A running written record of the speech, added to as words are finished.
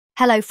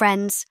Hello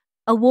friends,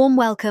 a warm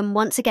welcome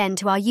once again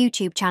to our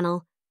YouTube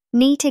channel,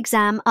 NEET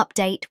Exam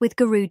Update with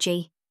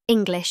Guruji,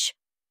 English.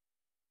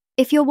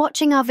 If you're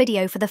watching our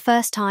video for the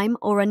first time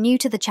or are new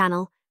to the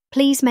channel,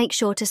 please make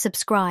sure to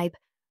subscribe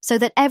so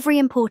that every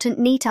important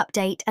NEET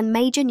update and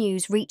major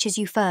news reaches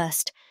you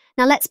first.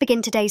 Now let's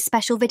begin today's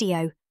special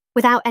video,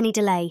 without any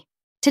delay.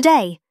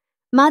 Today,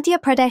 Madhya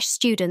Pradesh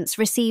students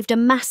received a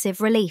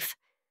massive relief.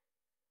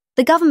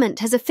 The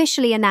government has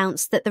officially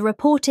announced that the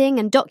reporting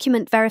and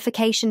document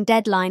verification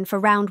deadline for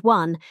Round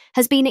 1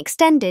 has been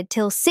extended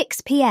till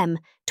 6 p.m,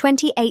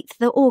 28th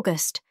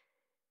August.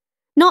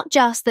 Not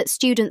just that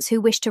students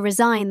who wish to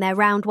resign their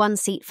Round 1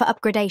 seat for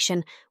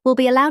upgradation will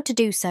be allowed to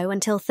do so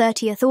until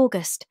 30th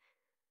August.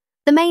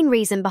 The main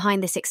reason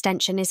behind this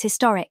extension is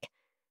historic.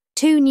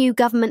 2 new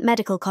government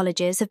medical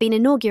colleges have been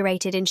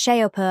inaugurated in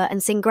Sheopur and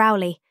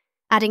Singrauli,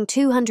 adding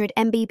 200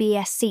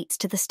 MBBS seats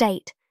to the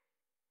state.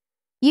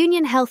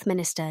 Union Health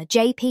Minister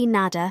J.P.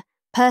 Nadda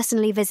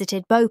personally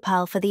visited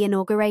Bhopal for the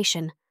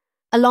inauguration,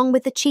 along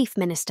with the Chief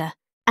Minister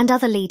and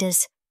other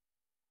leaders.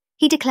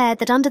 He declared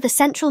that under the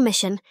central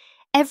mission,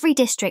 every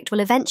district will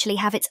eventually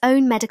have its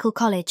own medical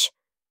college.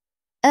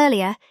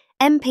 Earlier,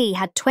 MP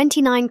had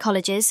 29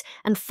 colleges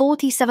and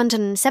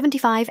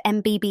 4,775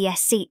 MBBS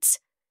seats.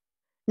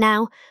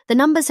 Now, the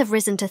numbers have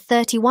risen to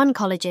 31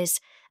 colleges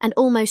and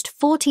almost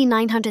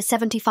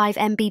 4,975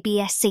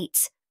 MBBS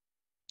seats.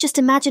 Just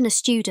imagine a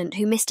student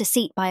who missed a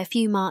seat by a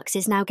few marks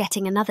is now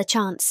getting another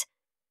chance.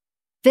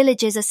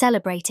 Villages are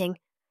celebrating,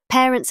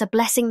 parents are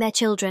blessing their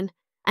children,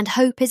 and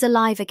hope is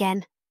alive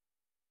again.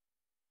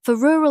 For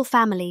rural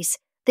families,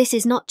 this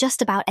is not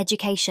just about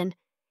education.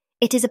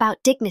 It is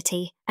about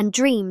dignity and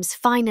dreams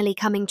finally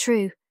coming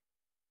true.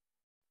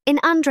 In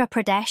Andhra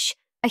Pradesh,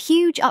 a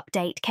huge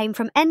update came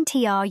from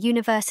NTR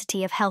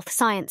University of Health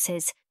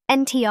Sciences,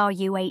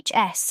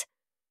 NTRUHS.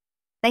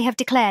 They have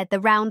declared the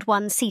Round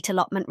 1 seat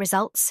allotment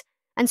results,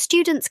 and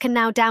students can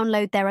now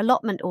download their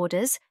allotment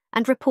orders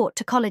and report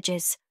to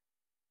colleges.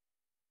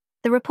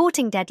 The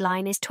reporting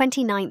deadline is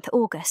 29th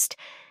August,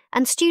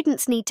 and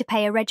students need to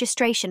pay a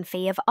registration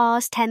fee of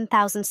Rs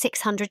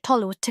 10,600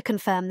 to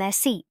confirm their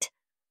seat.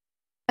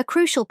 A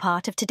crucial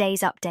part of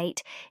today's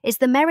update is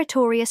the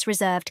Meritorious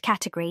Reserved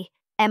Category,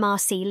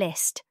 MRC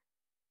list.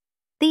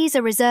 These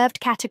are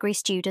reserved category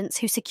students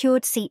who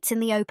secured seats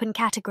in the open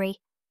category.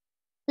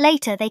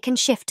 Later they can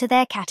shift to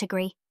their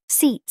category,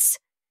 seats,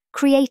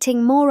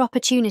 creating more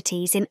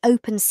opportunities in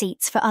open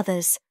seats for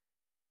others.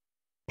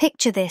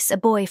 Picture this: a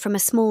boy from a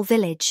small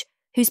village,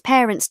 whose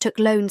parents took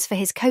loans for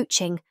his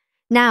coaching,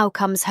 now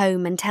comes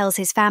home and tells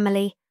his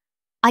family,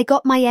 "I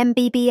got my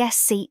MBBS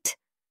seat."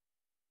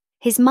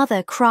 His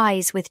mother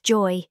cries with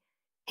joy.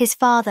 His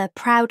father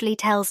proudly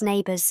tells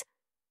neighbours,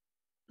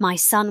 "My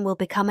son will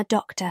become a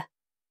doctor."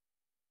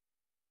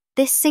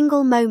 This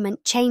single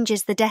moment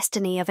changes the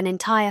destiny of an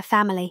entire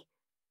family.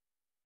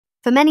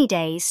 For many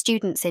days,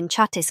 students in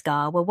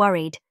Chhattisgarh were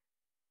worried.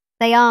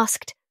 They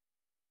asked,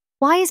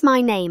 "Why is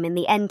my name in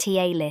the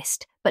NTA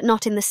list but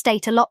not in the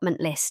state allotment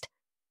list?"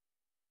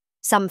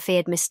 Some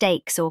feared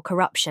mistakes or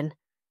corruption.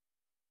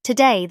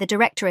 Today, the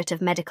Directorate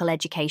of Medical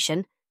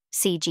Education,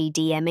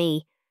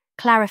 CGDME,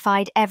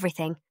 clarified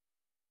everything.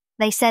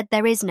 They said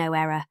there is no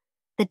error.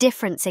 The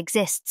difference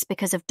exists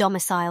because of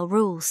domicile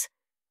rules.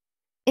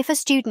 If a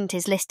student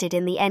is listed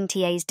in the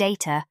NTA's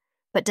data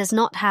but does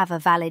not have a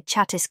valid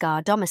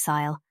Chhattisgarh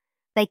domicile,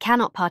 they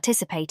cannot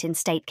participate in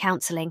state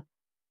counselling.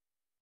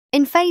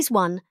 In Phase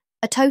 1,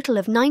 a total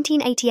of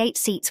 1988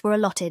 seats were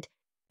allotted,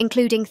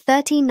 including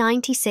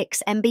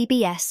 1396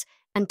 MBBS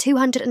and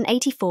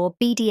 284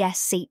 BDS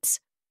seats.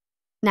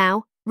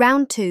 Now,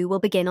 Round 2 will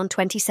begin on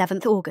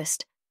 27th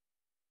August.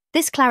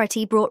 This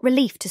clarity brought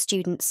relief to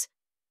students.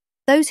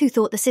 Those who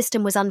thought the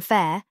system was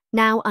unfair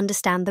now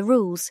understand the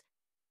rules.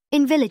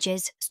 In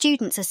villages,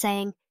 students are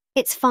saying,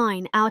 "It's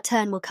fine, our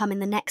turn will come in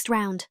the next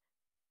round."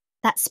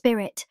 That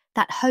spirit,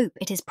 that hope,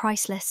 it is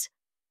priceless.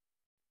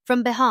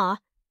 From Bihar,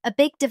 a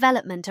big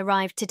development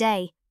arrived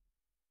today.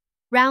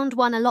 Round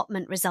 1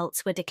 allotment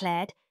results were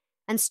declared,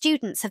 and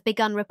students have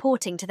begun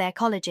reporting to their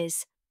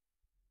colleges.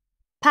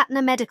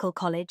 Patna Medical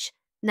College,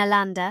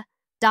 Nalanda,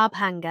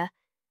 Darbhanga,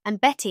 and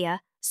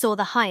Betia saw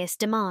the highest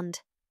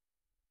demand.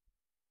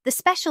 The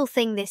special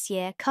thing this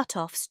year,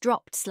 cut-offs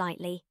dropped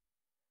slightly.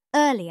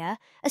 Earlier,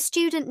 a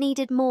student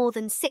needed more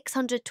than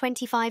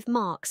 625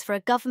 marks for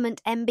a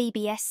government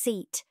MBBS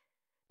seat.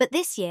 But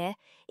this year,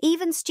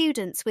 even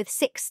students with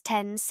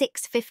 610,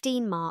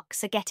 615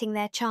 marks are getting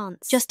their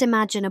chance. Just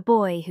imagine a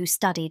boy who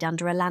studied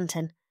under a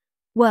lantern,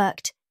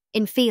 worked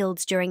in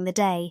fields during the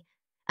day,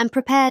 and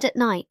prepared at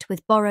night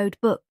with borrowed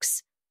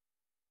books.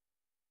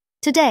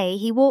 Today,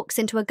 he walks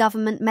into a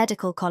government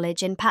medical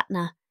college in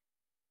Patna.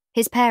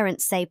 His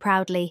parents say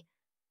proudly,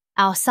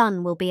 "Our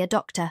son will be a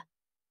doctor."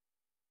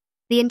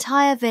 The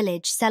entire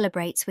village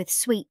celebrates with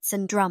sweets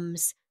and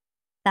drums.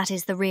 That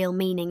is the real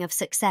meaning of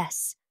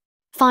success.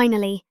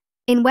 Finally,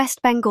 in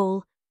West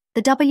Bengal,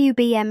 the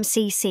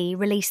WBMCC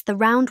released the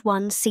Round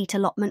 1 seat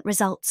allotment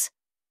results.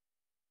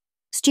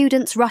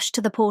 Students rushed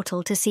to the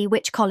portal to see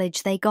which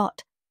college they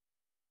got.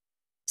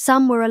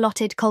 Some were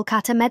allotted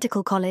Kolkata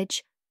Medical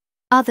College,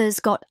 others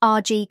got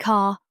RG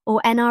Kar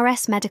or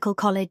NRS Medical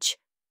College.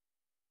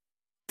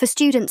 For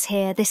students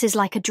here, this is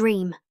like a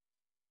dream.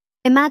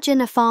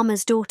 Imagine a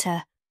farmer's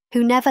daughter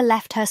who never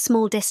left her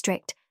small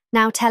district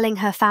now telling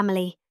her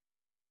family,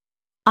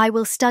 "I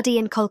will study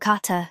in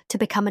Kolkata to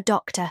become a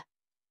doctor."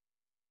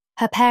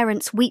 Her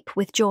parents weep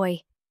with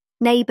joy,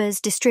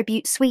 neighbours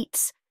distribute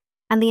sweets,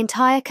 and the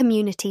entire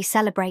community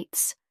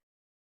celebrates.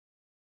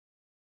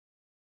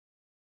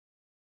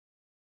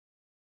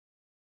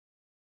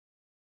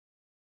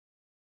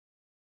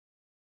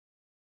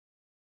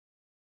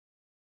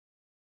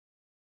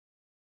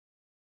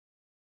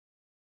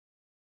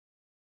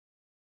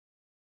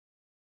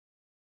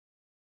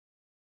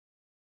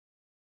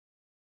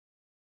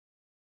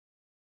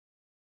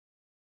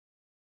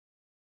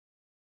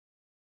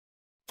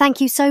 Thank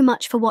you so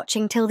much for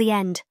watching till the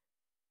end.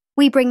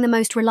 We bring the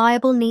most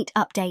reliable NEET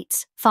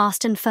updates,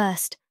 fast and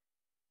first.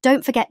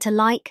 Don't forget to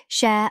like,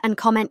 share and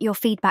comment your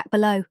feedback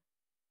below.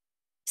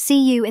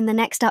 See you in the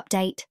next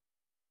update.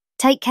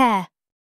 Take care.